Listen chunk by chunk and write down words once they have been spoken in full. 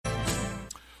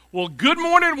Well, good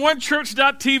morning,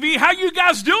 onechurch.tv. How you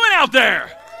guys doing out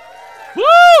there? Woo,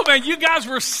 man, you guys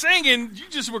were singing. You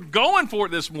just were going for it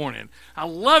this morning. I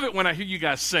love it when I hear you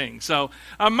guys sing. So,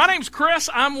 my name's Chris.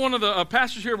 I'm one of the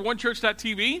pastors here of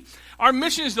onechurch.tv. Our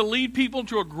mission is to lead people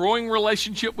to a growing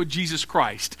relationship with Jesus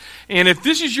Christ. And if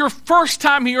this is your first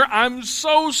time here, I'm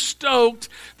so stoked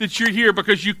that you're here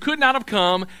because you could not have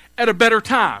come at a better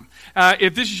time.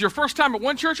 If this is your first time at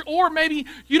One Church, or maybe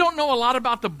you don't know a lot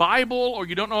about the Bible, or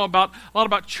you don't know a lot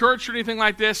about church or anything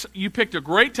like this, you picked a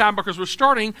great time because we're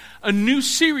starting a new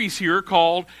series here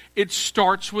called It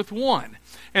Starts With One.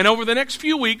 And over the next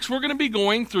few weeks, we're going to be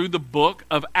going through the book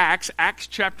of Acts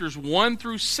chapters 1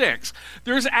 through 6.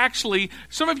 There's actually,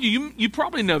 some of you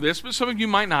probably know this, but some of you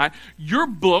might not. Your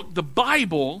book, the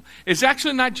Bible, is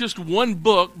actually not just one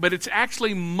book, but it's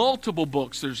actually multiple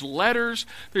books. There's letters,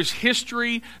 there's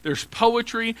history, there's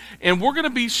poetry, and we're going to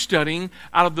be studying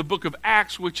out of the book of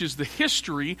Acts, which is the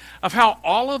history of how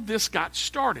all of this got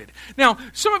started. Now,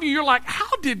 some of you, you're like,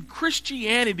 how did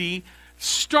Christianity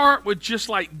start with just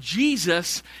like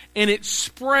Jesus, and it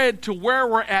spread to where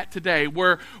we're at today,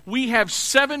 where we have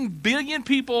 7 billion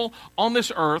people on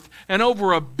this earth, and over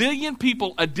 1 billion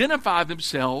people identify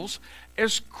themselves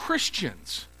as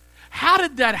Christians? How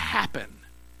did that happen?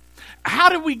 How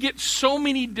did we get so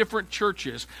many different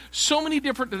churches, so many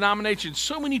different denominations,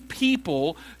 so many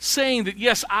people saying that,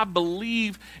 yes, I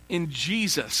believe in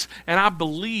Jesus and I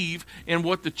believe in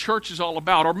what the church is all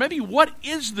about? Or maybe what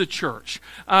is the church?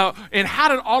 And how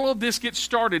did all of this get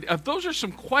started? If those are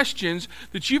some questions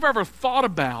that you've ever thought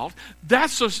about,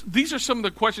 these are some of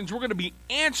the questions we're going to be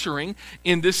answering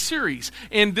in this series.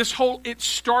 And this whole It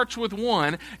Starts With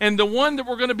One, and the one that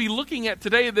we're going to be looking at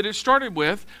today that it started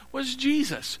with was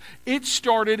Jesus. It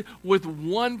started with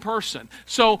one person.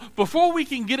 So before we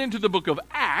can get into the book of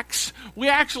Acts, we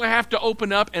actually have to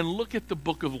open up and look at the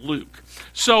book of Luke.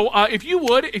 So if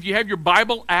you have your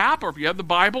Bible app, or if you have the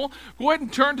Bible, go ahead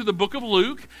and turn to the book of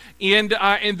Luke, and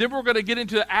then we're going to get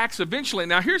into Acts eventually.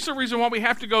 Now here's the reason why we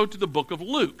have to go to the book of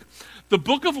Luke. The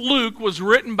book of Luke was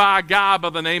written by a guy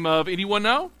by the name of, anyone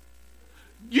know?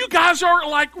 You guys are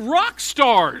like rock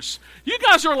stars. You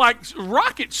guys are like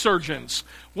rocket surgeons.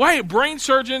 Wait, brain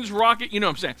surgeons, rocket, you know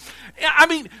what I'm saying. I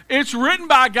mean, it's written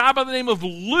by a guy by the name of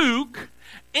Luke,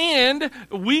 and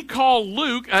we call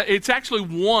Luke, it's actually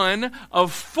one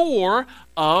of 4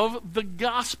 of the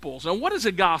Gospels. Now, what is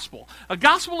a gospel? A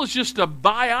gospel is just a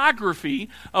biography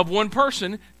of one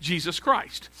person, Jesus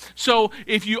Christ. So,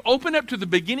 if you open up to the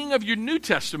beginning of your New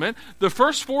Testament, the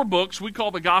first 4 books we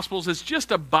call the Gospels is just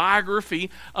a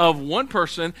biography of one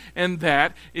person, and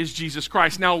that is Jesus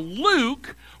Christ. Now,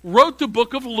 Luke wrote the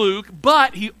book of Luke,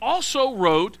 but he also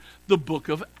wrote the book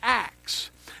of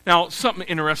Acts. Now, something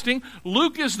interesting,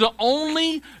 Luke is the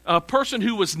only person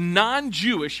who was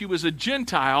non-Jewish, he was a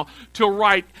Gentile, to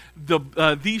write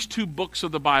these 2 books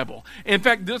of the Bible. In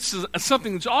fact, this is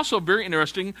something that's also very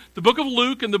interesting. The book of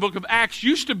Luke and the book of Acts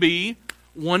used to be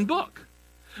one book.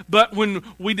 But when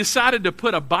we decided to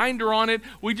put a binder on it,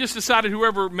 we just decided,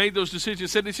 whoever made those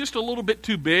decisions said it's just a little bit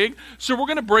too big. So we're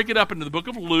going to break it up into the book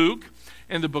of Luke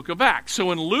and the book of Acts. So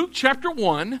in Luke chapter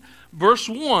 1, verse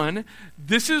 1,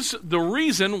 this is the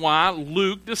reason why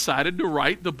Luke decided to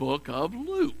write the book of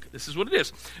Luke. This is what it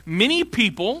is. Many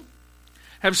people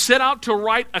have set out to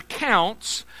write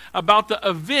accounts about the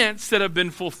events that have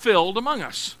been fulfilled among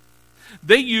us.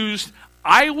 They used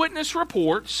eyewitness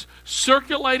reports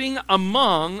circulating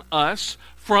among us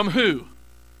from who?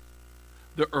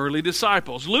 The early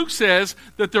disciples. Luke says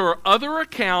that there are other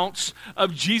accounts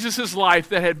of Jesus' life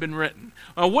that had been written.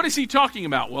 What is he talking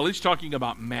about? Well, he's talking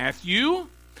about Matthew.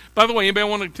 By the way, anybody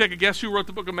want to take a guess who wrote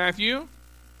the book of Matthew?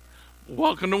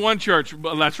 Welcome to One Church.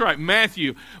 That's right,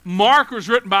 Matthew. Mark was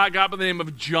written by a guy by the name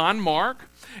of John Mark.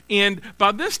 And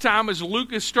by this time, as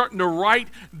Luke is starting to write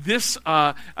this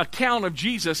account of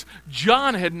Jesus,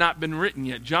 John had not been written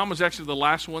yet. John was actually the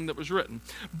last one that was written.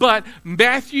 But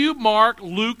Matthew, Mark,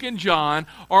 Luke, and John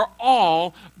are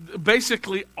all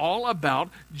basically all about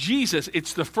Jesus.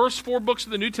 It's the first 4 books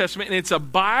of the New Testament, and it's a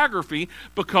biography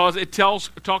because it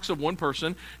talks of one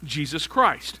person, Jesus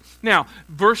Christ. Now,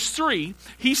 verse 3,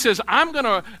 he says, I'm going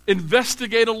to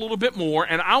investigate a little bit more,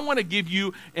 and I want to give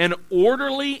you an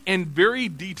orderly and very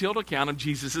detailed account of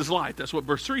Jesus' life. That's what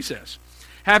verse 3 says.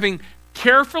 Having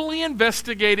carefully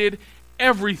investigated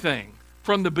everything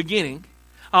from the beginning,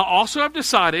 I also have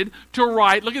decided to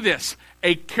write, look at this,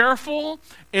 a careful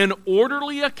and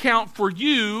orderly account for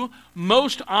you,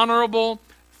 most honorable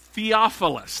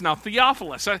Theophilus. Now,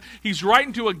 Theophilus, he's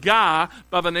writing to a guy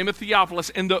by the name of Theophilus,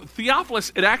 and the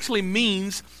Theophilus, it actually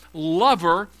means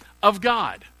lover of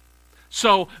God.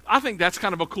 So I think that's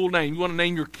kind of a cool name. You want to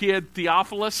name your kid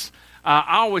Theophilus?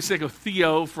 I always think of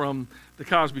Theo from the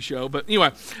Cosby Show. But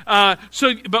anyway, why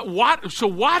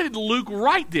did Luke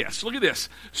write this? Look at this.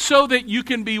 So that you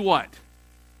can be what?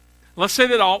 Let's say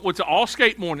that it's all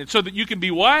skate morning. So that you can be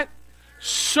what?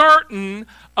 Certain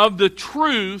of the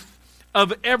truth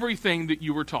of everything that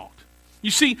you were taught.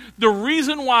 You see, the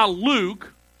reason why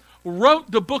Luke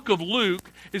wrote the book of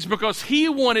Luke is because he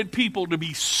wanted people to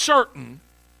be certain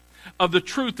of the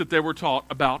truth that they were taught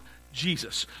about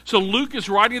Jesus. So Luke is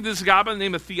writing to this guy by the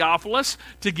name of Theophilus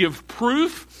to give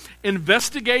proof,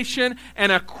 investigation,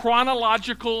 and a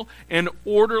chronological and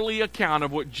orderly account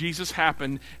of what Jesus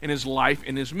happened in his life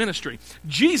and his ministry.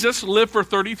 Jesus lived for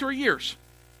 33 years.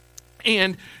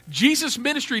 And Jesus'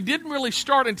 ministry didn't really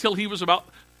start until he was about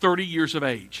 30 years of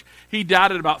age. He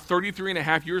died at about 33 and a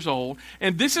half years old.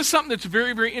 And this is something that's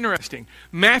very, very interesting.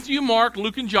 Matthew, Mark,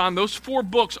 Luke, and John, those 4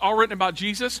 books all written about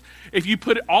Jesus, if you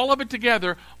put all of it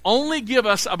together, only give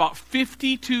us about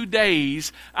 52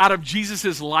 days out of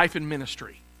Jesus' life and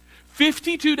ministry.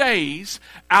 52 days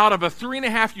out of a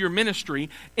 3.5-year ministry,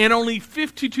 and only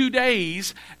 52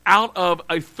 days out of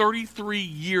a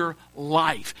 33-year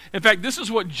life. In fact, this is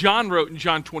what John wrote in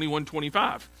John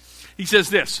 21:25. He says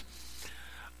this,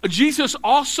 Jesus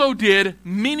also did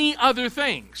many other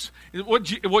things.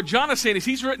 What John is saying is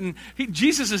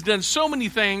Jesus has done so many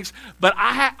things, but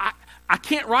I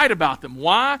can't write about them.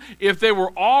 Why? If they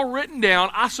were all written down,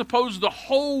 I suppose the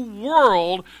whole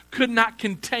world could not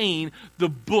contain the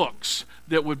books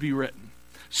that would be written.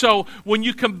 So when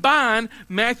you combine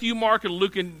Matthew, Mark, and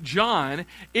Luke, and John,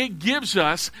 it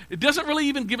doesn't really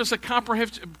even give us a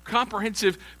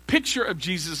comprehensive picture of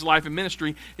Jesus' life and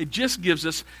ministry. It just gives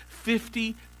us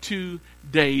 52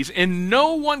 days. And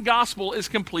no one gospel is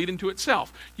complete into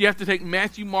itself. You have to take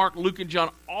Matthew, Mark, Luke, and John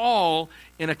all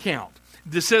in account.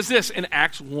 This says this in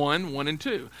Acts 1, 1 and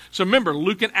 2. So remember,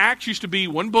 Luke and Acts used to be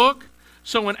one book.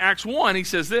 So in Acts 1, he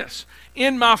says this,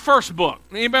 in my first book.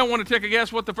 Anybody want to take a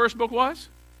guess what the first book was?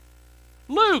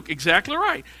 Luke, exactly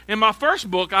right. In my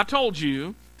first book, I told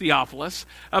you, Theophilus,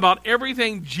 about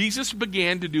everything Jesus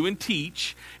began to do and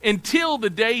teach until the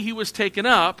day he was taken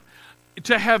up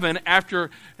to heaven after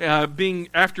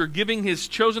giving his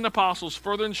chosen apostles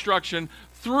further instruction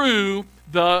through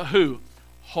the who?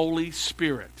 Holy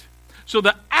Spirit. So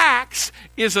the Acts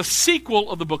is a sequel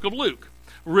of the book of Luke.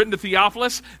 Written to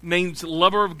Theophilus, named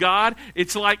lover of God.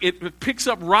 It's like it picks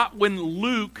up right when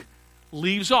Luke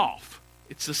leaves off.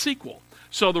 It's a sequel.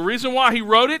 So the reason why he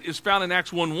wrote it is found in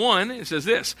Acts 1:1. It says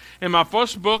this, in my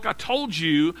first book I told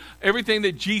you everything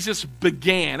that Jesus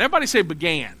began. Everybody say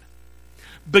began.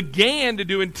 Began to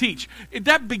do and teach.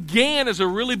 That began is a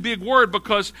really big word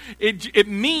because it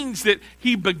means that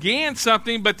he began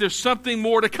something, but there's something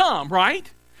more to come,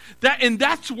 right?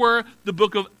 That's where the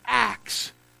book of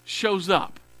Acts shows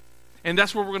up. And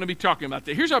that's what we're going to be talking about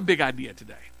today. Here's our big idea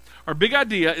today. Our big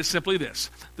idea is simply this,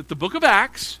 that the book of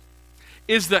Acts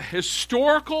is the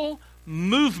historical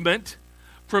movement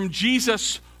from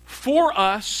Jesus for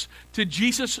us to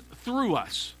Jesus through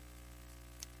us.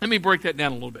 Let me break that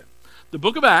down a little bit. The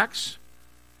book of Acts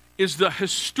is the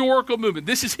historical movement.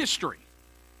 This is history.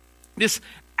 This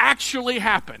actually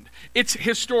happened. It's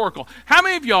historical. How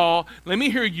many of y'all, let me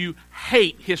hear you,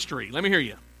 hate history? Let me hear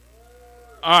you.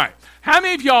 All right. How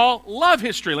many of y'all love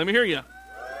history? Let me hear you.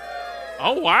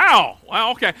 Oh, wow.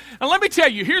 Wow, okay. And let me tell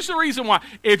you, here's the reason why.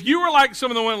 If you were like some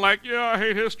of the ones like, yeah, I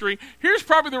hate history, here's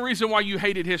probably the reason why you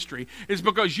hated history, is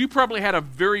because you probably had a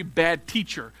very bad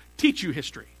teacher teach you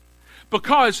history.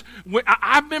 Because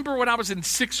I remember when I was in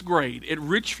 6th grade at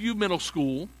Ridgeview Middle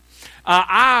School,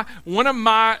 one of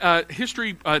my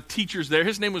history teachers there,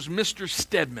 his name was Mr.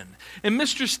 Stedman. And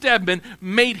Mr. Stedman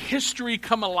made history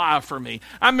come alive for me.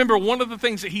 I remember one of the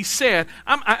things that he said,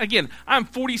 I'm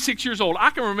 46 years old. I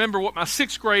can remember what my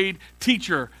 6th grade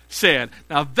teacher said.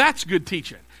 Now that's good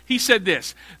teaching. He said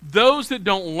this, those that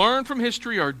don't learn from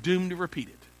history are doomed to repeat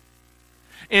it.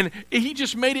 And he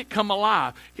just made it come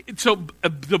alive. So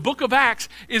the book of Acts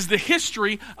is the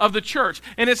history of the church.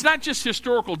 And it's not just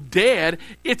historical dead,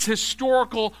 it's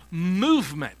historical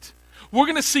movement. We're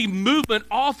going to see movement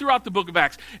all throughout the book of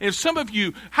Acts. And some of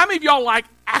you, how many of y'all like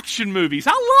action movies?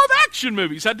 I love action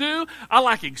movies. I do. I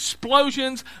like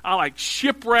explosions. I like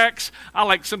shipwrecks. I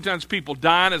like sometimes people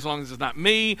dying as long as it's not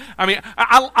me. I mean,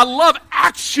 I love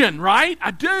action, right?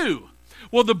 I do.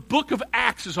 Well, the book of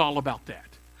Acts is all about that.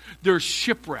 There's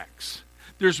shipwrecks.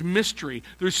 There's mystery.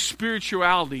 There's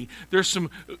spirituality. There's some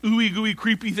ooey gooey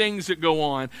creepy things that go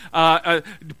on.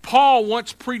 Paul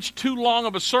once preached too long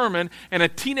of a sermon, and a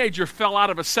teenager fell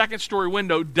out of a 2nd-story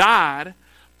window, died.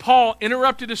 Paul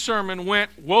interrupted his sermon,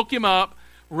 woke him up,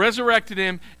 resurrected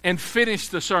him, and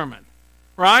finished the sermon.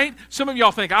 Right? Some of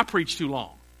y'all think I preach too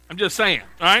long. I'm just saying,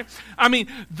 all right? I mean,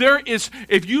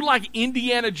 if you like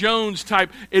Indiana Jones type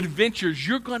adventures,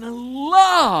 you're going to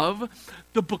love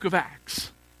the book of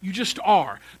Acts. You just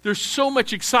are. There's so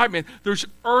much excitement. There's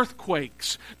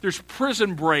earthquakes. There's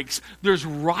prison breaks. There's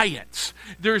riots.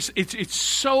 It's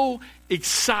so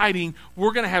exciting.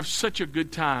 We're going to have such a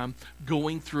good time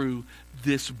going through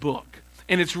this book.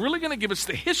 And it's really going to give us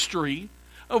the history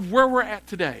of where we're at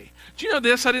today. Do you know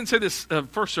this? I didn't say this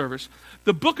first service.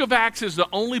 The book of Acts is the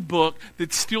only book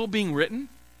that's still being written.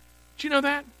 Do you know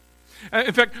that?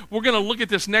 In fact, we're going to look at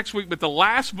this next week, but the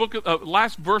last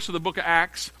verse of the book of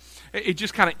Acts, it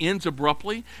just kind of ends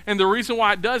abruptly. And the reason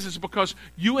why it does is because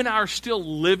you and I are still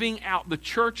living out, the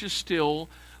church is still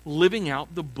living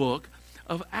out the book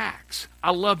of Acts.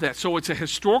 I love that. So it's a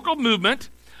historical movement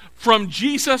from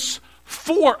Jesus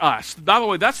for us. By the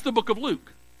way, that's the book of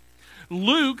Luke.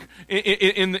 Luke,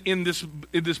 in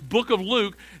this book of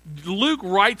Luke, Luke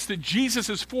writes that Jesus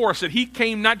is for us, that he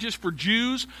came not just for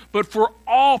Jews, but for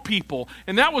all people.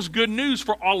 And that was good news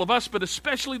for all of us, but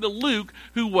especially to Luke,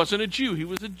 who wasn't a Jew. He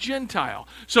was a Gentile.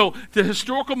 So the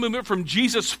historical movement from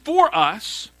Jesus for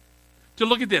us to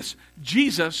look at this,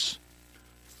 Jesus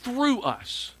through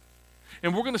us.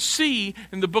 And we're going to see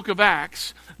in the book of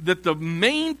Acts that the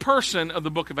main person of the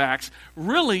book of Acts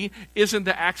really isn't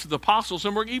the Acts of the Apostles.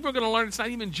 And we're even going to learn it's not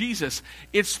even Jesus.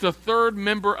 It's the third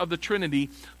member of the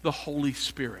Trinity, the Holy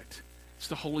Spirit. It's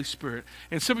the Holy Spirit.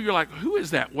 And some of you are like, who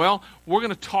is that? Well, we're going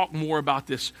to talk more about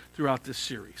this throughout this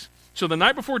series. So the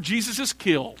night before Jesus is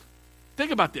killed,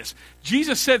 think about this.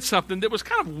 Jesus said something that was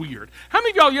kind of weird. How many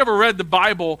of y'all you ever read the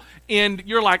Bible and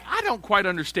you're like, I don't quite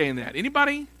understand that?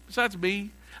 Anybody besides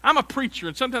me? I'm a preacher,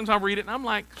 and sometimes I read it, and I'm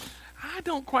like, I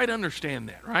don't quite understand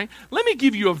that, right? Let me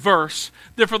give you a verse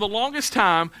that for the longest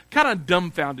time kind of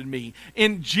dumbfounded me.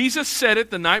 And Jesus said it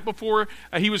the night before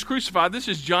he was crucified. This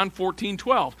is John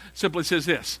 14:12. Simply says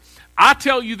this, I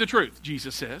tell you the truth,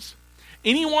 Jesus says.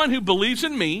 Anyone who believes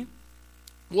in me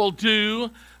will do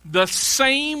the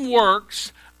same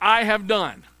works I have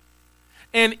done,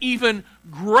 and even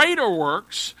greater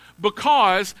works,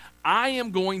 because I am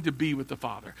going to be with the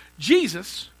Father.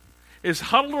 Jesus is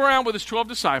huddled around with his 12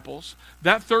 disciples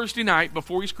that Thursday night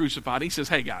before he's crucified. He says,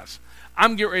 hey guys,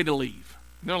 I'm getting ready to leave.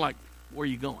 And they're like, where are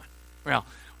you going? Well,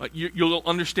 you'll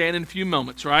understand in a few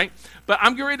moments, right? But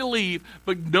I'm getting ready to leave,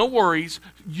 but no worries.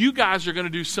 You guys are going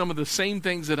to do some of the same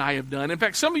things that I have done. In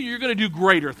fact, some of you are going to do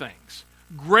greater things.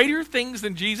 Greater things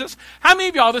than Jesus. How many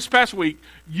of y'all this past week,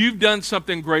 you've done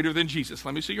something greater than Jesus?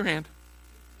 Let me see your hand.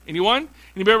 Anyone?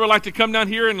 Anybody ever like to come down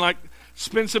here and like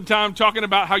spend some time talking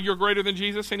about how you're greater than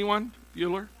Jesus? Anyone?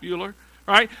 Bueller?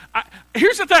 Right?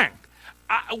 Here's the thing.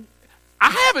 I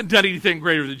haven't done anything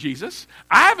greater than Jesus.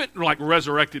 I haven't like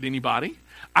resurrected anybody.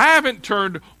 I haven't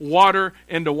turned water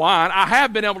into wine. I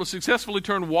have been able to successfully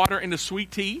turn water into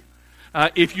sweet tea.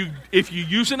 If you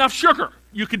use enough sugar,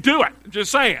 you could do it.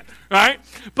 Just saying, right?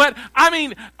 But I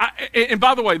mean, and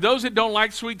by the way, those that don't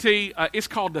like sweet tea, it's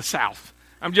called the South.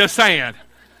 I'm just saying.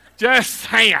 Just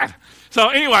saying. So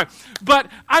anyway, but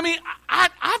I mean,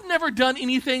 I've never done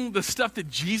anything, the stuff that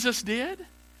Jesus did.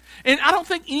 And I don't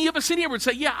think any of us in here would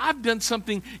say, yeah, I've done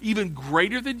something even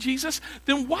greater than Jesus.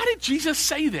 Then why did Jesus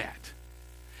say that?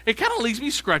 It kind of leaves me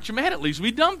scratching my head. It leaves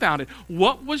me dumbfounded.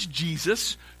 What was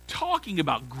Jesus talking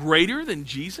about? Greater than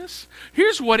Jesus?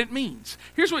 Here's what it means.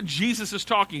 Here's what Jesus is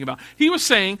talking about. He was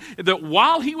saying that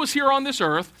while he was here on this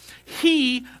earth,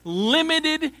 he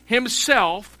limited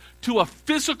himself to a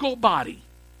physical body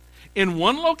in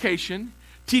one location,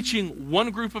 teaching one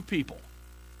group of people.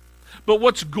 But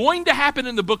what's going to happen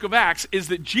in the book of Acts is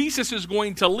that Jesus is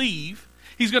going to leave.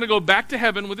 He's going to go back to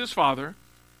heaven with his Father.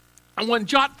 And when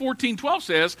John 14:12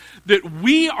 says that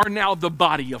we are now the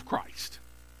body of Christ.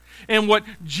 And what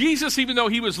Jesus, even though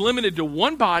he was limited to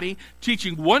one body,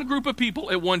 teaching one group of people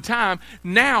at one time,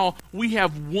 now we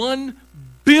have 1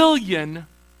 billion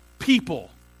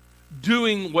people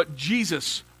doing what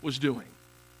Jesus was doing.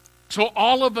 So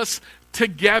all of us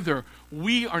together,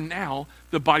 we are now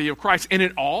the body of Christ. And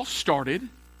it all started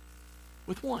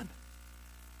with one.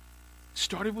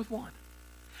 Started with one.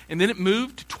 And then it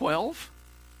moved to 12.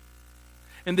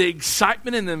 And the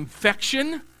excitement and the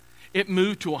infection, it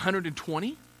moved to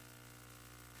 120.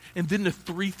 And then to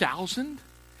 3,000.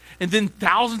 And then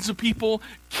thousands of people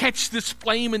catch this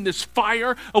flame and this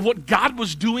fire of what God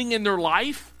was doing in their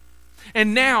life.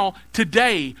 And now,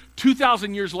 today,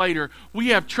 2,000 years later, we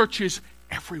have churches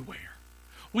everywhere.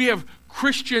 We have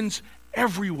Christians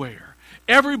everywhere.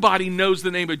 Everybody knows the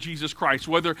name of Jesus Christ,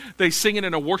 whether they sing it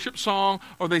in a worship song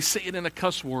or they say it in a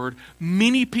cuss word.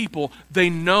 Many people, they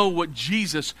know what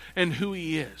Jesus and who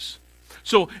he is.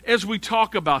 So as we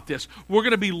talk about this, we're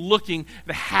going to be looking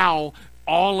at how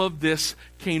all of this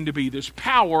came to be. There's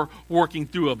power working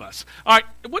through of us. All right,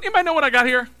 anybody know what I got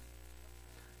here?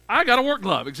 I got a work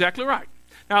glove, exactly right.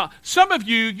 Now, some of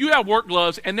you have work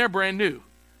gloves and they're brand new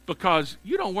because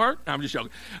you don't work. No, I'm just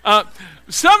joking.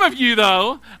 Some of you,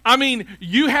 though, I mean,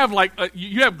 you have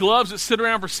gloves that sit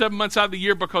around for 7 months out of the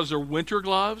year because they're winter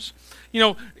gloves. You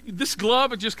know, this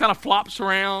glove, it just kind of flops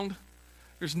around.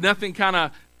 There's nothing kind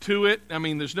of to it. I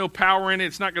mean, there's no power in it.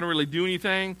 It's not going to really do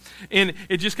anything. And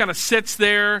it just kind of sits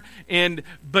there.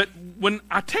 But when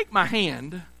I take my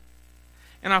hand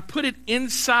and I put it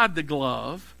inside the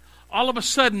glove, all of a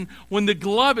sudden, when the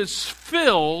glove is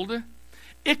filled,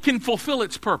 it can fulfill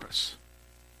its purpose.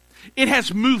 It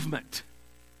has movement.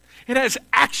 It has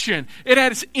action. It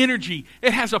has energy.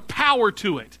 It has a power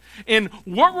to it. And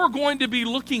what we're going to be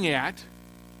looking at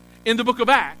in the book of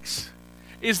Acts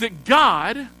is that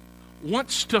God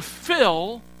wants to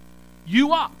fill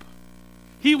you up.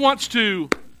 He wants to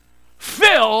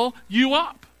fill you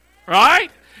up, right?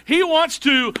 He wants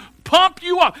to pump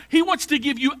you up. He wants to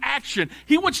give you action.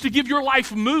 He wants to give your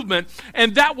life movement,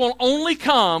 and that will only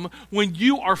come when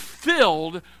you are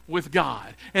filled with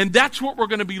God. And that's what we're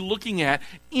going to be looking at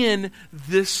in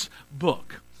this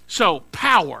book. So,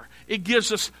 power. It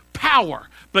gives us power.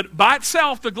 But by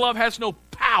itself, the glove has no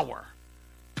power.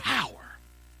 Power.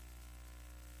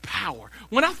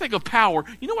 When I think of power,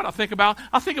 you know what I think about?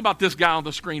 I think about this guy on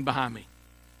the screen behind me.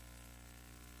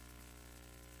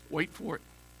 Wait for it.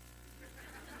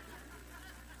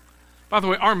 By the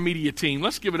way, our media team,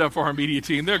 let's give it up for our media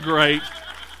team. They're great.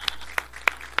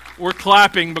 We're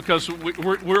clapping because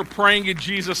we're praying in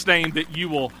Jesus' name that you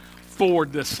will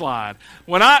forward this slide.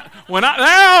 They're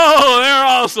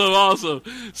awesome.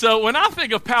 So when I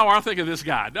think of power, I think of this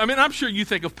guy. I mean, I'm sure you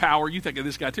think of power, you think of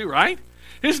this guy too, right?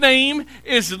 His name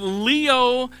is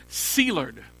Leo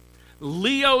Szilard.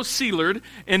 Leo Szilard.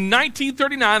 In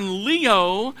 1939,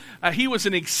 Leo, he was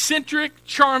an eccentric,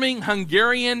 charming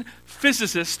Hungarian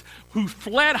physicist who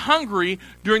fled Hungary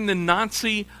during the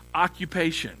Nazi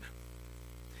occupation.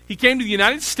 He came to the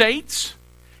United States.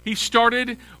 He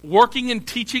started working and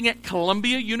teaching at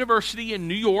Columbia University in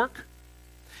New York.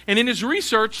 And in his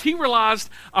research, he realized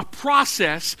a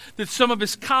process that some of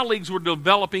his colleagues were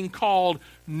developing called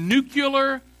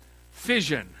nuclear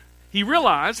fission. He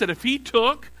realized that if he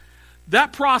took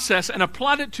that process and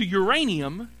applied it to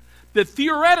uranium, that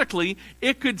theoretically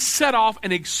it could set off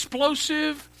an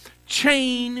explosive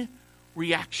chain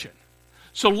reaction.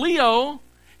 So Leo,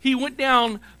 he went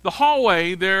down the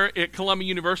hallway there at Columbia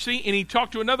University and he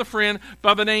talked to another friend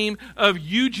by the name of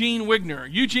Eugene Wigner.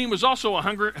 Eugene was also a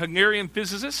Hungarian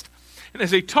physicist. And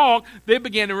as they talked, they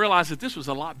began to realize that this was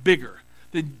a lot bigger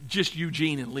than just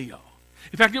Eugene and Leo.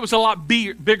 In fact, it was a lot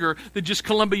bigger than just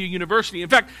Columbia University. In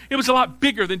fact, it was a lot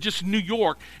bigger than just New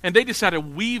York. And they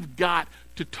decided, we've got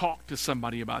to talk to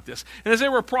somebody about this. And as they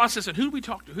were processing, who do we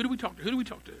talk to?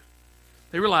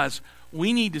 They realized,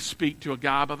 we need to speak to a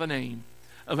guy by the name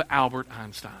of Albert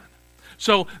Einstein.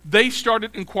 So they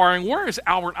started inquiring, where is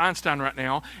Albert Einstein right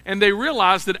now? And they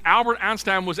realized that Albert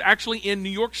Einstein was actually in New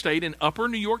York State, in upper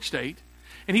New York State,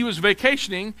 and he was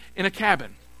vacationing in a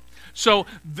cabin. So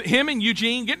him and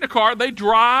Eugene get in the car, they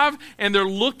drive, and they're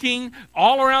looking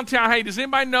all around town. Hey, does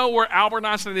anybody know where Albert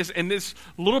Einstein is? And this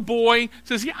little boy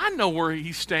says, yeah, I know where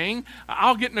he's staying.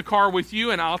 I'll get in the car with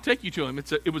you, and I'll take you to him.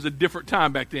 It was a different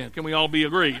time back then. Can we all be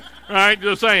agreed? All right,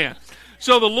 just saying.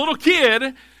 So the little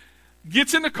kid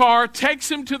gets in the car, takes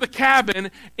him to the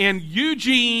cabin, and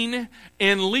Eugene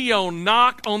and Leo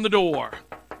knock on the door.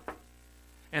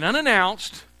 And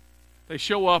unannounced, they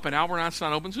show up, and Albert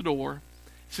Einstein opens the door.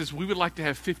 He says, we would like to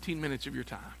have 15 minutes of your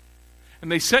time.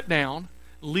 And they sat down,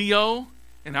 Leo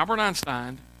and Albert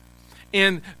Einstein,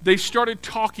 and they started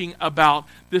talking about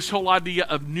this whole idea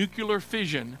of nuclear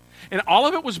fission. And all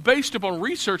of it was based upon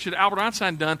research that Albert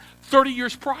Einstein done 30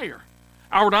 years prior.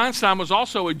 Albert Einstein was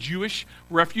also a Jewish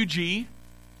refugee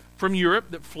from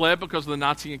Europe that fled because of the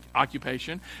Nazi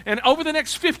occupation. And over the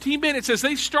next 15 minutes, as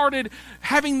they started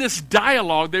having this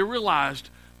dialogue, they realized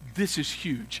this is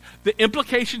huge. The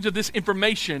implications of this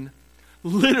information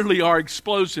literally are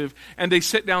explosive. And they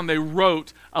sat down, they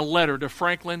wrote a letter to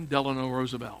Franklin Delano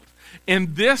Roosevelt.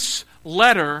 And this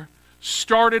letter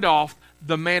started off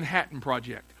the Manhattan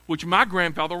Project, which my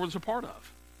grandfather was a part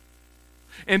of.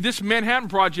 And this Manhattan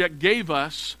Project gave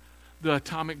us the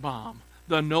atomic bomb,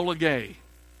 the Enola Gay,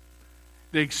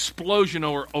 the explosion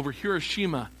over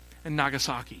Hiroshima and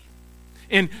Nagasaki.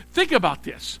 And think about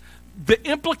this. the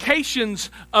implications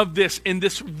of this and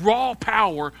this raw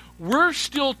power, we're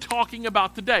still talking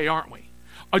about today, aren't we?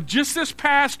 Just this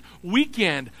past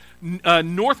weekend,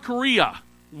 North Korea,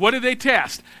 what did they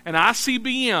test? An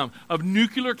ICBM of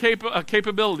nuclear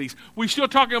capabilities. We're still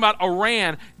talking about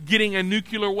Iran getting a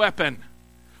nuclear weapon.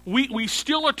 We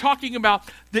still are talking about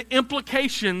the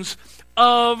implications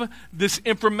of this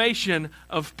information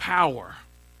of power.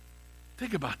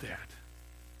 Think about that.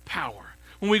 Power.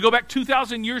 When we go back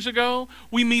 2,000 years ago,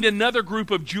 we meet another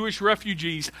group of Jewish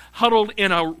refugees huddled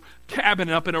in a cabin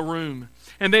up in a room.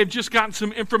 And they've just gotten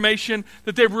some information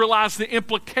that they've realized the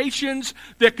implications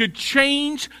that could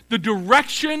change the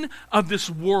direction of this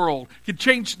world, could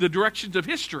change the directions of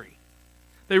history.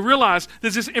 They realized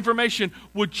that this information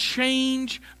would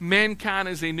change mankind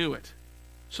as they knew it.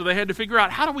 So they had to figure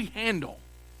out, how do we handle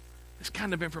this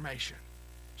kind of information?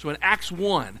 So in Acts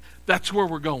 1, that's where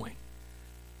we're going.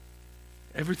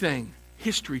 Everything,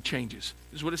 history changes.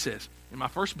 This is what it says. In my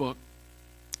first book,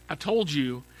 I told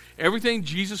you everything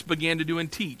Jesus began to do and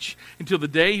teach until the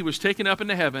day he was taken up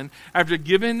into heaven, after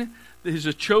giving his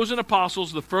chosen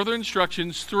apostles the further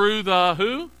instructions through the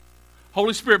who?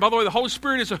 Holy Spirit. By the way, the Holy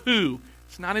Spirit is a who.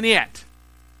 It's not an it.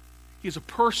 He's a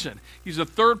person. He's a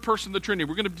third person of the Trinity.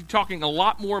 We're going to be talking a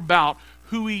lot more about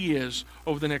who he is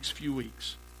over the next few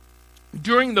weeks.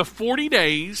 During the 40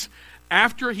 days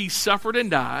after he suffered and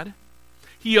died,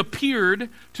 he appeared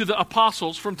to the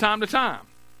apostles from time to time.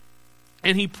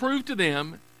 And he proved to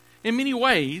them in many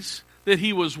ways that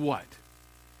he was what?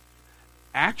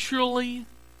 Actually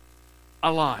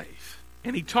alive.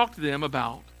 And he talked to them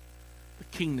about the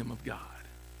kingdom of God.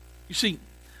 You see,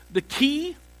 the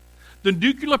key, the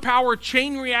nuclear power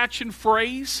chain reaction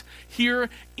phrase here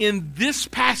in this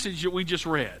passage that we just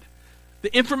read,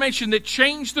 the information that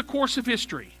changed the course of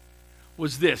history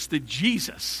was this, that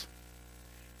Jesus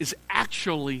is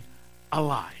actually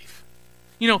alive.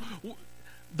 You know,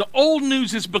 the old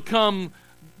news has become,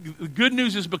 the good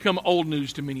news has become old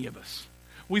news to many of us.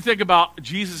 We think about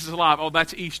Jesus is alive. Oh,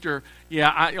 that's Easter.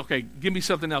 Yeah, okay, give me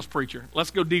something else, preacher. Let's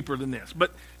go deeper than this.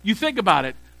 But you think about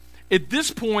it, at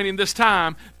this point in this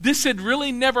time, this had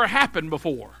really never happened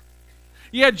before.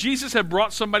 Yeah, Jesus had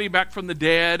brought somebody back from the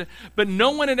dead, but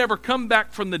no one had ever come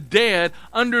back from the dead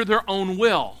under their own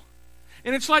will.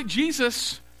 And it's like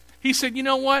Jesus, he said, you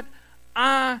know what?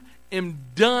 I am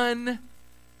done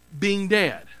being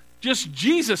dead. Just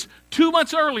Jesus, 2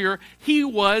 months earlier, he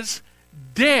was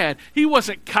dead. He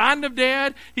wasn't kind of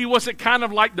dead. He wasn't kind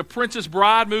of like the Princess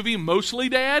Bride movie, mostly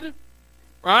dead.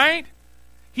 Right?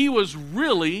 He was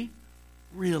really,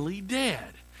 really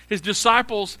dead. His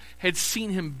disciples had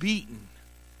seen him beaten.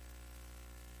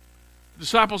 The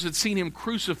disciples had seen him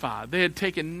crucified. They had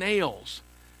taken nails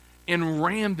and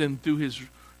rammed them through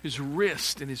his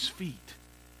wrist and his feet.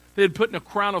 They had put a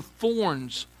crown of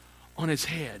thorns on his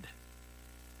head.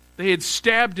 They had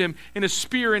stabbed him in a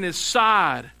spear in his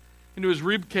side, into his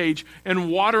rib cage, and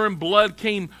water and blood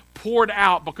came poured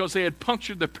out because they had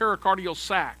punctured the pericardial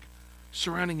sac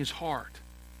surrounding his heart.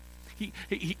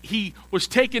 He was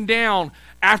taken down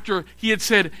after he had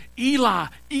said, Eli,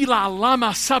 Eli,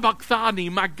 lama sabachthani,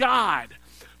 my God,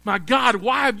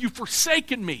 why have you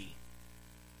forsaken me?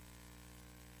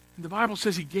 And the Bible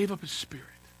says he gave up his spirit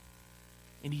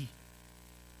and he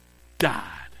died.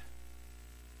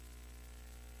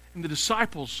 And the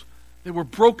disciples, they were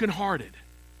brokenhearted.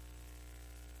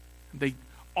 They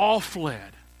all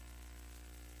fled.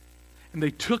 And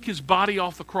they took his body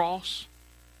off the cross.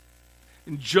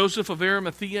 And Joseph of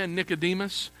Arimathea and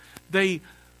Nicodemus, they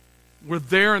were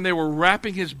there and they were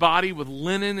wrapping his body with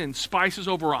linen and spices,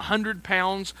 over 100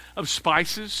 pounds of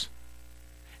spices.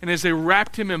 And as they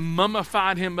wrapped him and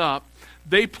mummified him up,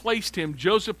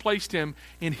 Joseph placed him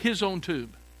in his own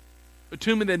tomb. A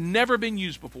tomb that had never been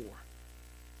used before.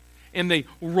 And they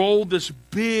rolled this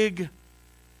big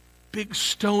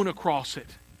stone across it.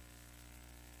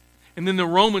 And then the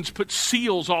Romans put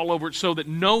seals all over it so that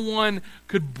no one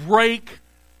could break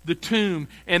the tomb.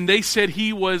 And they said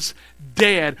he was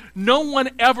dead. No one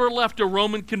ever left a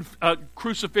Roman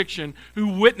crucifixion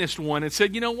who witnessed one and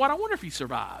said, you know what, I wonder if he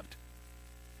survived.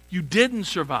 You didn't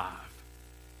survive.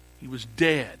 He was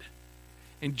dead.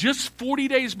 And just 40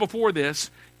 days before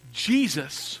this,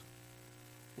 Jesus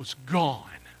was gone.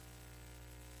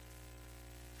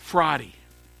 Friday,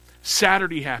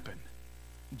 Saturday happened.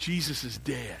 Jesus is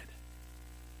dead.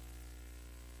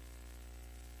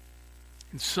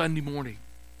 And Sunday morning.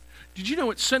 Did you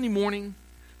know at Sunday morning,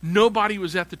 nobody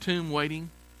was at the tomb waiting,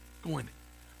 going,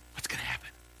 what's going to happen?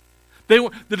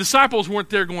 The disciples weren't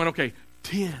there going, okay,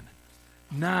 10,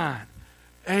 9,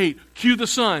 8, cue the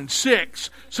sun, 6,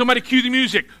 somebody cue the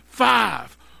music,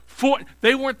 5, 4.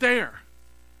 They weren't there.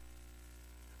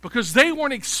 because they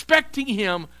weren't expecting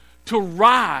him to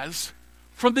rise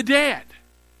from the dead.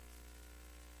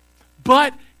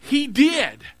 But he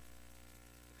did.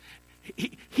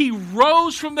 He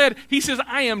rose from that. He says,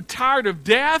 I am tired of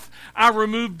death. I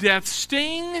removed death's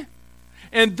sting.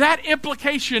 And that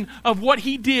implication of what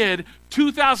he did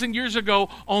 2,000 years ago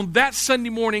on that Sunday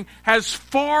morning has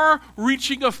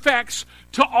far-reaching effects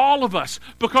to all of us,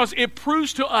 because it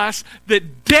proves to us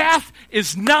that death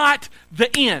is not the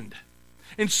end.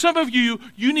 And some of you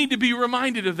need to be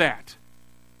reminded of that.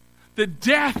 That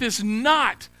death does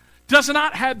not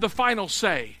have the final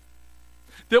say.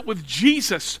 That with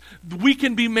Jesus, we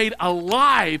can be made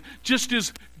alive just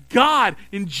as God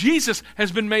in Jesus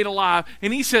has been made alive.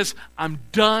 And he says, I'm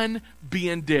done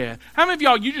being dead. How many of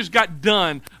y'all, you just got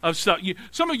done of stuff?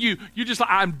 Some of you, you're just like,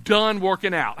 I'm done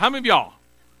working out. How many of y'all?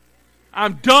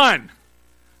 I'm done.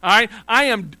 All right?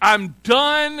 I'm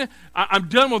done. I'm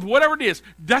done with whatever it is.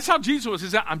 That's how Jesus was. He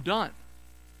said, I'm done.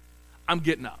 I'm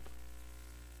getting up.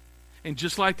 And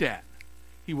just like that,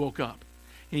 he woke up.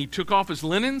 And he took off his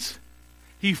linens.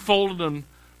 He folded them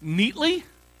neatly.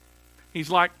 He's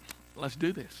like, let's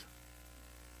do this.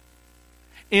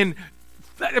 And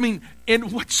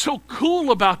what's so cool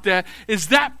about that is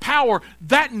that power,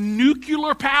 that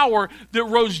nuclear power that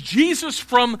rose Jesus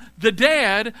from the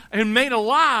dead and made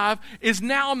alive, is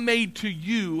now made to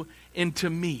you and to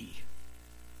me.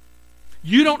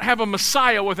 You don't have a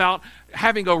Messiah without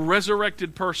having a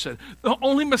resurrected person. The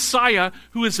only Messiah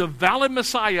who is a valid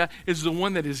Messiah is the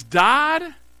one that has died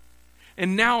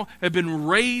and now have been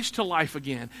raised to life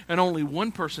again. And only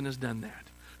one person has done that,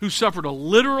 who suffered a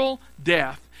literal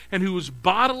death and who was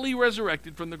bodily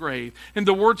resurrected from the grave. In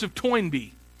the words of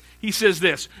Toynbee, he says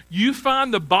this: you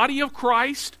find the body of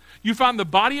Christ, you find the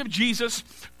body of Jesus,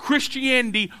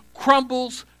 Christianity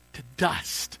crumbles to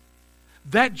dust.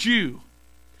 That Jew,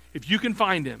 if you can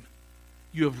find him,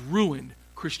 you have ruined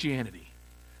Christianity.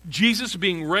 Jesus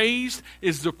being raised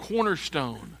is the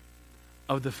cornerstone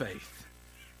of the faith.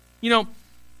 You know,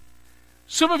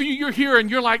 some of you, you're here and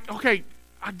you're like, okay,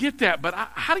 I get that, but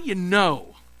how do you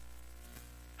know?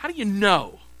 How do you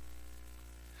know?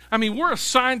 I mean, we're a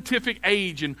scientific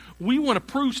age and we want to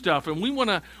prove stuff, and we want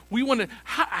to,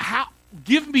 how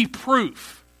give me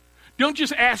proof. Don't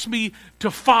just ask me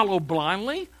to follow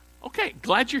blindly. Okay,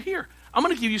 glad you're here. I'm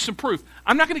going to give you some proof.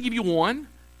 I'm not going to give you 1,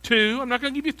 2, I'm not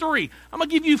going to give you 3. I'm going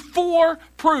to give you 4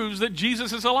 proofs that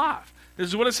Jesus is alive. This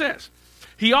is what it says.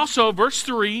 He also, verse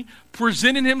 3,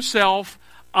 presented himself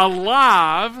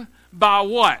alive by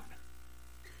what?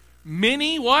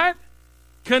 Many what?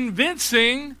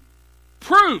 Convincing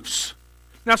proofs.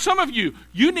 Now, some of you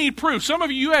need proof. Some of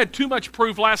you had too much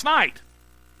proof last night.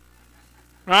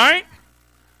 Right?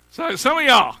 So some of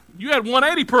y'all, you had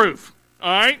 180 proof.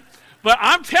 All right? But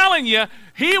I'm telling you,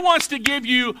 he wants to give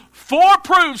you 4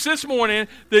 proofs this morning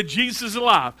that Jesus is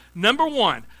alive. Number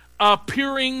 1,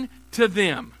 appearing to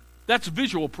them. That's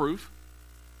visual proof.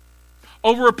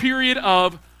 Over a period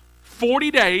of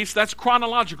 40 days, that's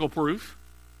chronological proof.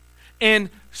 And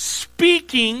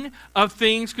speaking of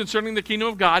things concerning the kingdom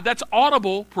of God, that's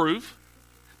audible proof.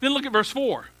 Then look at verse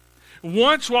 4.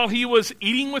 Once while he was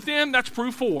eating with them, that's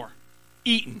proof 4.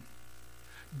 Eating.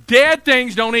 Dead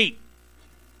things don't eat.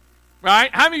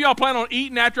 Right? How many of y'all plan on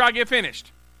eating after I get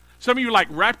finished? Some of you are like,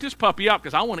 wrap this puppy up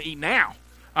because I want to eat now.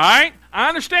 All right? I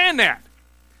understand that.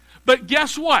 But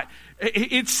guess what?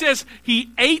 It says he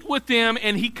ate with them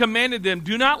and he commanded them,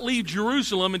 do not leave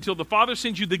Jerusalem until the Father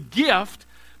sends you the gift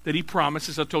that he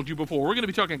promises. I told you before. We're going to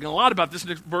be talking a lot about this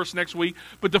verse next week.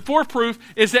 But the 4th proof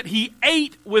is that he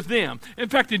ate with them. In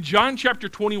fact, in John chapter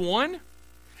 21,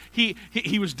 he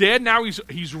was dead. Now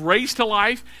he's raised to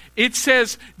life. It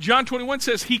says, John 21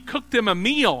 says he cooked them a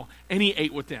meal and he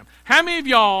ate with them. How many of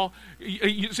y'all,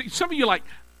 some of you are like,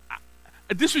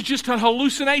 this was just a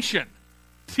hallucination.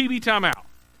 TV timeout.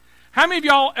 How many of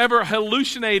y'all ever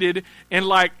hallucinated and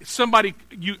like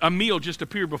a meal just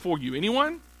appeared before you?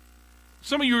 Anyone?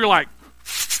 Some of you are like,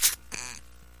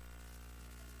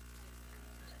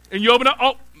 and you open up,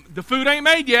 oh, the food ain't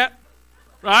made yet,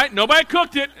 right? Nobody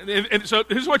cooked it, and so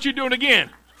here's what you're doing again.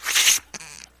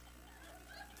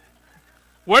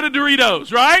 Where the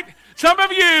Doritos, right? Some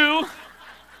of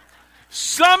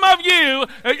you,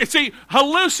 see,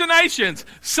 hallucinations.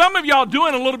 Some of y'all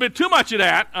doing a little bit too much of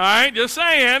that, all right? Just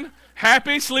saying.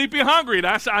 Happy, sleepy, hungry.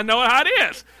 I know how it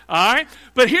is, all right?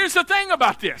 But here's the thing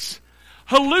about this.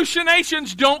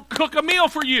 Hallucinations don't cook a meal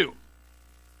for you.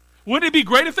 Wouldn't it be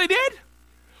great if they did?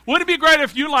 Wouldn't it be great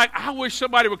if you're like, I wish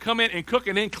somebody would come in and cook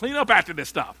and then clean up after this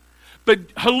stuff? But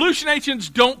hallucinations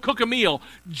don't cook a meal.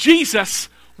 Jesus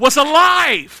was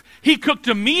alive. He cooked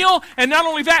a meal, and not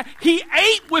only that, he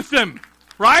ate with them.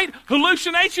 right?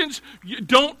 Hallucinations,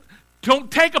 don't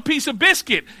take a piece of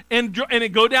biscuit and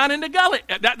it go down in the gullet.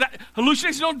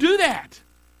 Hallucinations don't do that.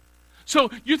 So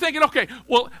you're thinking, okay,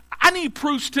 well, I need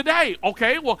proofs today.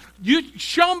 Okay, well, you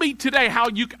show me today how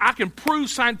I can prove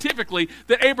scientifically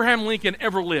that Abraham Lincoln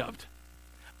ever lived.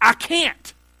 I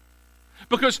can't.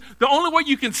 Because the only way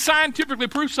you can scientifically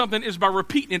prove something is by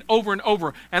repeating it over and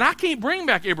over. And I can't bring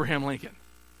back Abraham Lincoln.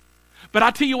 But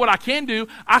I tell you what I can do.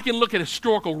 I can look at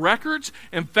historical records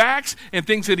and facts and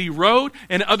things that he wrote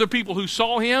and other people who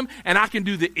saw him, and I can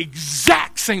do the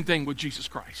exact same thing with Jesus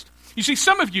Christ. You see,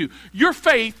 some of you, your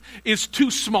faith is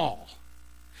too small.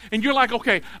 And you're like,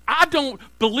 okay, I don't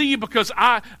believe because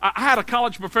I had a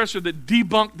college professor that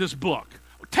debunked this book.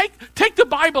 Take the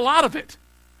Bible out of it.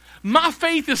 My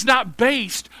faith is not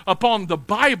based upon the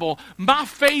Bible. My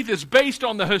faith is based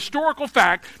on the historical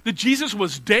fact that Jesus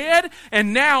was dead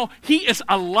and now he is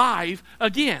alive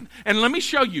again. And let me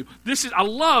show you. I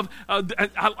love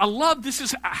this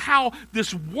is how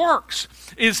this works.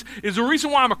 Is the reason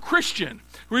why I'm a Christian.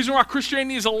 The reason why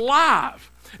Christianity is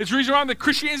alive. It's the reason why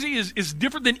Christianity is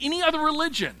different than any other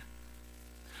religion.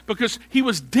 Because he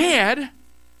was dead,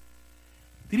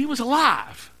 then he was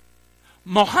alive.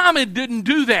 Muhammad didn't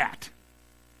do that.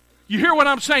 You hear what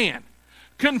I'm saying?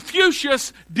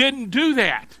 Confucius didn't do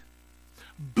that.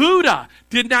 Buddha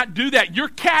did not do that. Your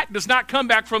cat does not come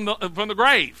back from the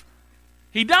grave.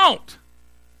 He don't.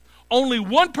 Only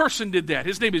one person did that.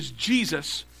 His name is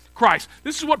Jesus Christ.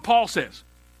 This is what Paul says.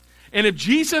 And if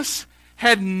Jesus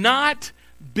had not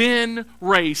been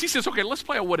raised, he says, okay, let's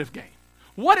play a what-if game.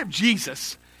 What if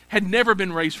Jesus had never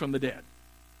been raised from the dead?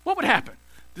 What would happen?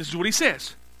 This is what he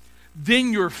says.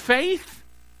 Then your faith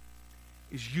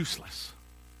is useless.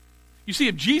 You see,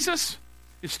 if Jesus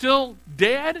is still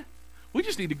dead, we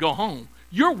just need to go home.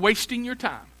 You're wasting your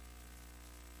time.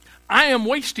 I am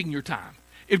wasting your time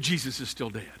if Jesus is still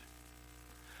dead.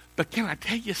 But can I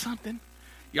tell you something?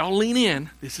 Y'all lean in.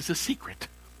 This is a secret.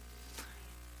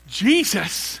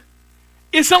 Jesus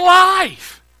is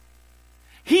alive.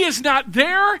 He is not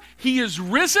there. He is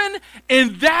risen,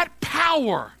 and that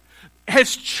power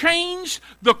has changed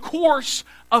the course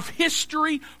of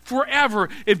history forever.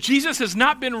 If Jesus has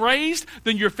not been raised,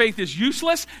 then your faith is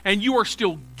useless and you are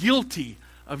still guilty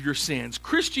of your sins.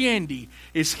 Christianity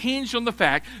is hinged on the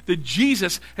fact that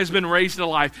Jesus has been raised to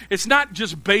life. It's not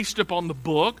just based upon the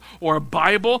book or a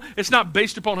Bible. It's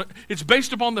based upon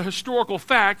the historical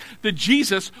fact that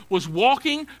Jesus was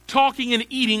walking, talking, and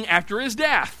eating after his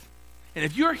death. And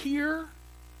if you're here,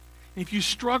 and if you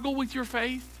struggle with your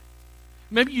faith,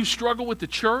 maybe you struggle with the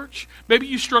church. Maybe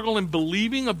you struggle in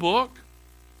believing a book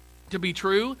to be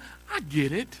true. I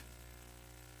get it.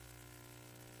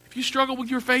 If you struggle with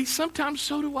your faith, sometimes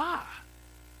so do I.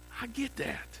 I get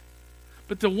that.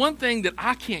 But the one thing that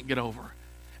I can't get over,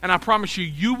 and I promise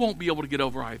you won't be able to get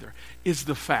over either, is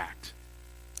the fact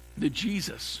that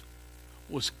Jesus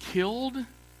was killed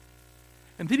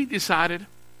and then he decided,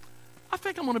 I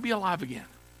think I'm going to be alive again.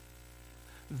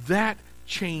 That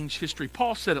changed history.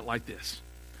 Paul said it like this.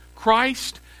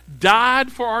 Christ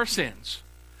died for our sins,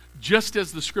 just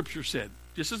as the scripture said,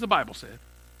 just as the Bible said.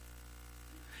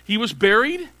 He was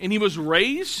buried and he was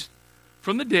raised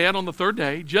from the dead on the third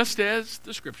day, just as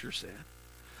the scripture said.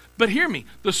 But hear me,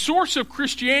 the source of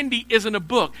Christianity isn't a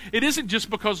book. It isn't just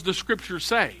because the scriptures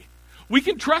say. We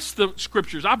can trust the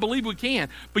scriptures. I believe we can.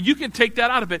 But you can take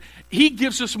that out of it. He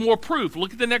gives us more proof.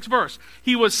 Look at the next verse.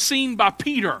 He was seen by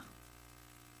Peter.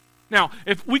 Now,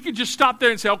 if we could just stop there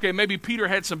and say, okay, maybe Peter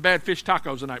had some bad fish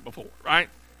tacos the night before, right?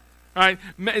 Right?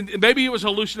 Maybe it was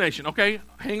hallucination. Okay,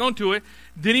 hang on to it.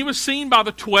 Then he was seen by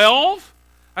the 12.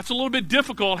 That's a little bit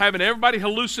difficult, having everybody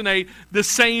hallucinate the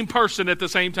same person at the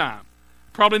same time.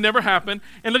 Probably never happened.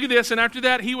 And look at this. And after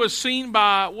that, he was seen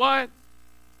by what?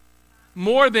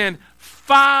 More than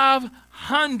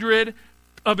 500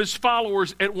 of his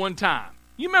followers at one time.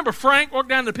 You remember Frank walked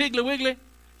down to Piggly Wiggly?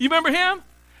 You remember him?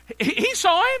 He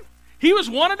saw him. He was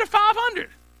one of the 500.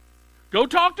 Go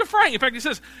talk to Frank. In fact, he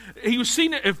says he was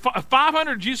seen at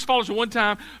 500 Jesus followers at one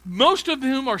time, most of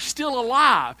whom are still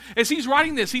alive. As he's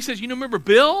writing this, he says, you know, remember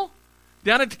Bill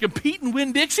down at the Compete and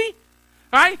Win Dixie?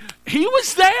 Right? He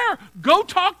was there. Go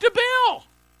talk to Bill.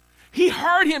 He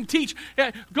heard him teach.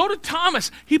 Go to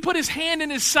Thomas. He put his hand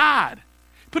in his side,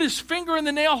 put his finger in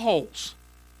the nail holes.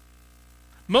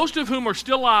 Most of whom are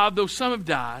still alive, though some have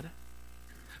died.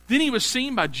 Then he was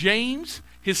seen by James,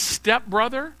 his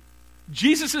stepbrother.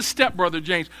 Jesus' stepbrother,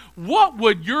 James. What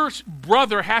would your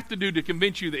brother have to do to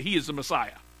convince you that he is the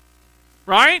Messiah?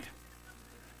 Right?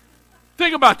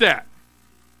 Think about that.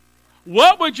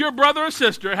 What would your brother or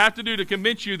sister have to do to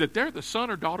convince you that they're the son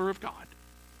or daughter of God?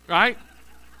 Right?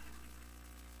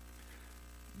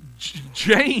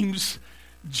 James,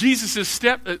 Jesus'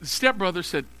 stepbrother,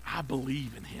 said, I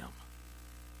believe in him.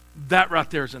 That right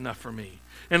there is enough for me.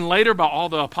 And later by all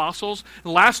the apostles.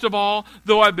 And last of all,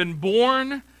 though I've been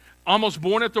almost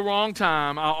born at the wrong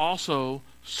time, I also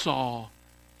saw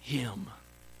him.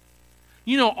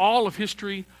 You know, all of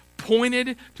history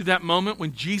pointed to that moment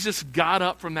when Jesus got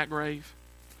up from that grave.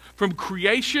 From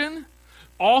creation,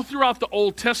 all throughout the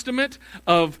Old Testament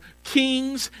of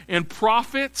kings and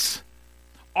prophets,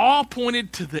 all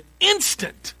pointed to the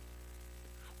instant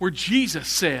where Jesus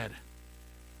said,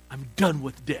 I'm done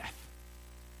with death.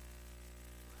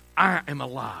 I am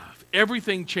alive.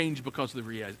 Everything changed because of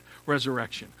the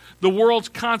resurrection. The world's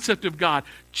concept of God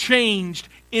changed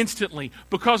instantly.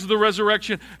 Because of the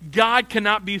resurrection, God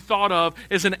cannot be thought of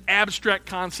as an abstract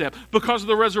concept. Because of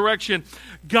the resurrection,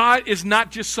 God is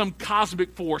not just some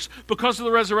cosmic force. Because of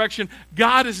the resurrection,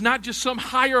 God is not just some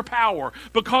higher power.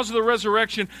 Because of the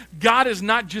resurrection, God is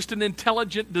not just an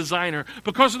intelligent designer.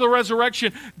 Because of the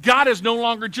resurrection, God is no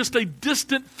longer just a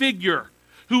distant figure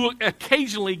who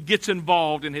occasionally gets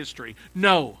involved in history.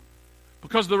 No.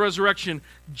 Because of the resurrection,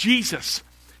 Jesus,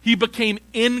 he became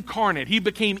incarnate. He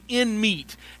became in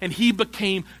meat. And he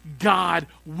became God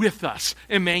with us,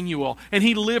 Emmanuel. And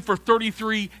he lived for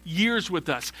 33 years with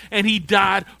us. And he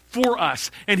died for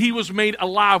us. And he was made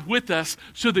alive with us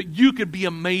so that you could be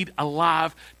made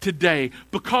alive today.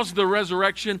 Because of the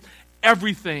resurrection,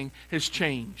 everything has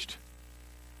changed.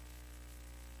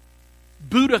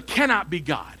 Buddha cannot be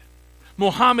God.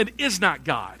 Muhammad is not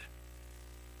God.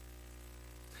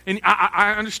 And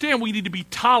I understand we need to be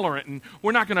tolerant and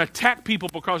we're not going to attack people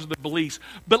because of their beliefs.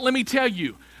 But let me tell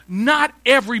you, not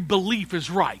every belief is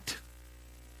right.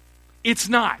 It's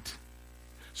not.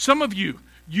 Some of you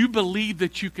believe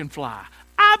that you can fly.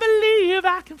 I believe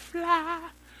I can fly.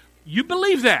 You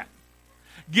believe that.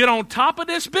 Get on top of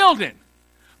this building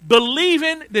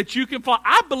believing that you can fly.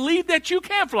 I believe that you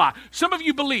can fly. Some of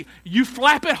you believe. You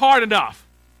flap it hard enough.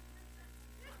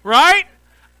 Right?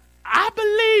 I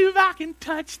believe I can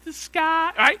touch the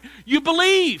sky. Right? You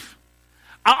believe.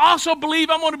 I also believe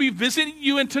I'm going to be visiting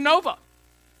you in Tennova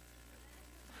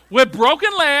with broken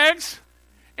legs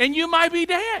and you might be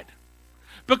dead.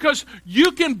 Because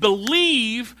you can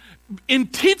believe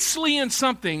intensely in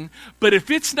something, but if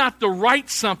it's not the right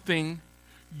something,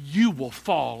 you will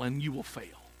fall and you will fail.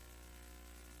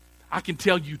 I can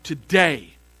tell you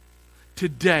today,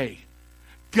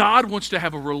 God wants to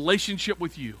have a relationship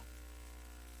with you.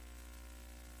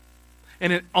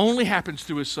 And it only happens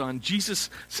through his Son. Jesus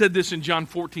said this in John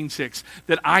 14:6,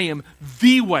 that I am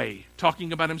the way,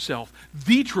 talking about himself,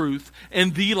 the truth,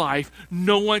 and the life.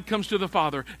 No one comes to the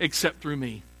Father except through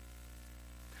me.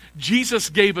 Jesus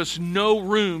gave us no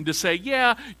room to say,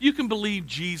 yeah, you can believe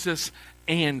Jesus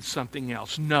and something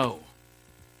else. No.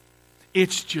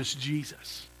 It's just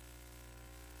Jesus.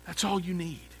 That's all you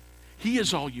need. He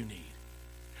is all you need.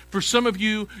 For some of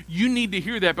you, you need to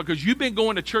hear that because you've been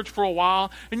going to church for a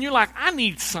while and you're like, I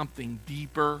need something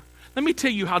deeper. Let me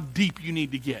tell you how deep you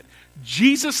need to get.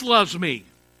 Jesus loves me.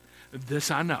 This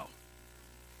I know.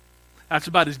 That's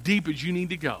about as deep as you need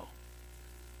to go.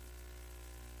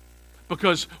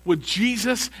 Because with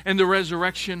Jesus and the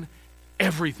resurrection,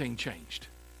 everything changed.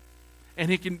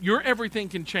 And your everything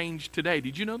can change today.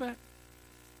 Did you know that?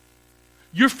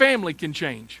 Your family can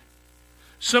change.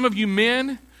 Some of you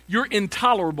men, you're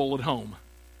intolerable at home.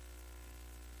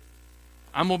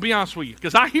 I'm going to be honest with you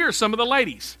because I hear some of the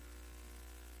ladies.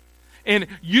 And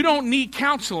you don't need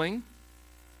counseling.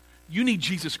 You need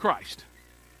Jesus Christ.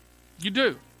 You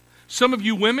do. Some of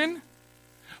you women,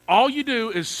 all you do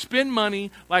is spend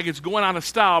money like it's going out of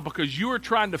style because you are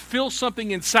trying to fill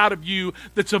something inside of you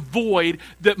that's a void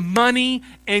that money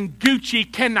and Gucci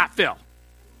cannot fill.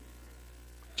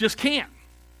 Just can't.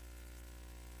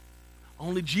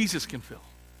 Only Jesus can fill.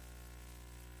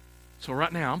 So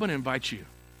right now, I'm going to invite you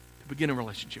to begin a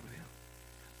relationship with him.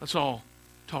 Let's all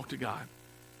talk to God.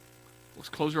 Let's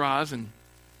close our eyes, and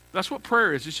that's what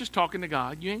prayer is. It's just talking to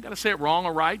God. You ain't got to say it wrong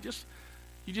or right.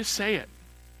 You just say it.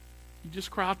 You just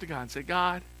cry out to God and say,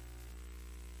 God,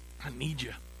 I need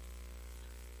you.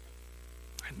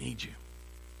 I need you.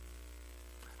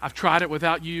 I've tried it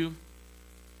without you.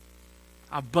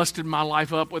 I've busted my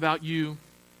life up without you.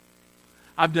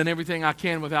 I've done everything I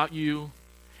can without you,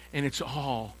 and it's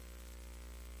all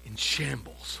in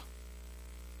shambles.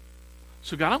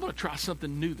 So God, I'm going to try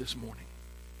something new this morning.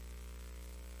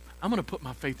 I'm going to put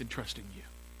my faith and trust in you.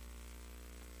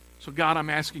 So God, I'm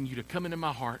asking you to come into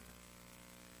my heart,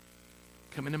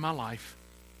 come into my life,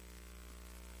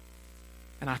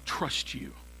 and I trust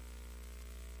you.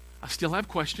 I still have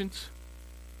questions.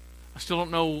 I still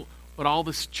don't know what all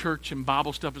this church and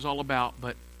Bible stuff is all about,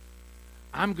 but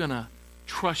I'm going to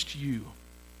trust you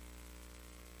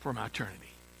for my eternity.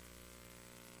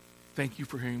 Thank you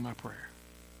for hearing my prayer.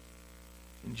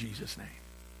 In Jesus' name,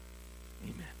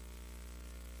 amen.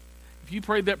 If you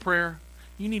prayed that prayer,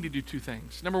 you need to do two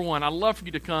things. Number one, I'd love for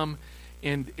you to come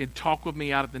and talk with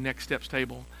me out at the Next Steps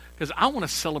table because I want to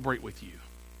celebrate with you.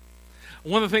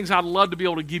 One of the things I'd love to be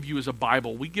able to give you is a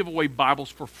Bible. We give away Bibles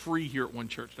for free here at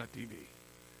onechurch.tv.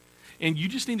 And you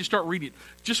just need to start reading it.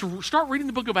 Just start reading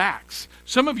the book of Acts.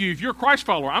 Some of you, if you're a Christ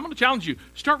follower, I'm going to challenge you,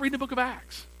 start reading the book of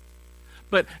Acts.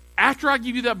 But after I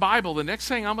give you that Bible, the next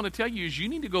thing I'm going to tell you is you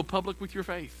need to go public with your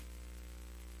faith.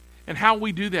 And how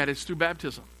we do that is through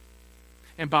baptism.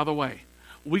 And by the way,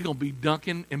 we're going to be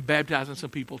dunking and baptizing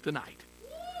some people tonight.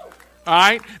 All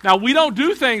right? Now, we don't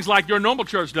do things like your normal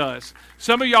church does.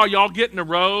 Some of y'all get in the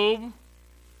robe,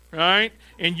 right?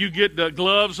 And you get the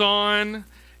gloves on.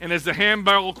 And as the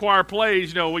handbell choir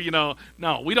plays, no, we don't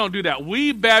do that.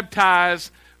 We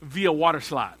baptize via water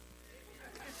slide.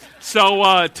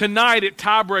 So tonight at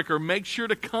Tiebreaker, make sure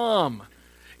to come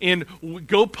and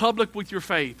go public with your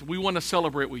faith. We want to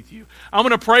celebrate with you. I'm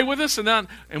going to pray with us, and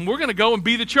we're going to go and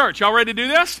be the church. Y'all ready to do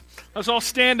this? Let's all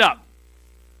stand up.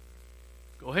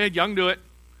 Go ahead, y'all can do it.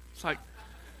 It's like,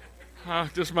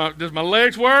 does my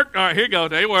legs work? All right, here you go.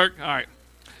 They work. All right.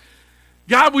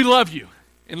 God, we love you.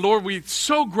 And Lord, we're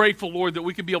so grateful, Lord, that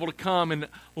we can be able to come and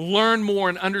learn more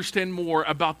and understand more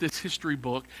about this history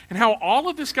book and how all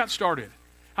of this got started,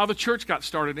 how the church got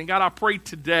started. And God, I pray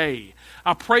today,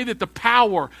 I pray that the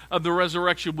power of the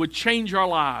resurrection would change our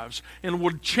lives and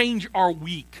would change our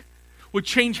week, would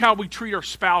change how we treat our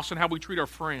spouse and how we treat our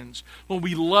friends. Lord,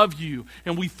 we love you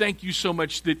and we thank you so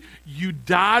much that you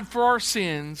died for our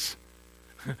sins,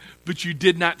 but you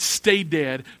did not stay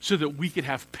dead so that we could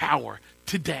have power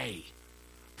today.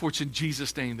 For it's in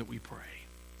Jesus' name that we pray.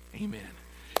 Amen.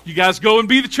 You guys go and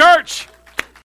be the church.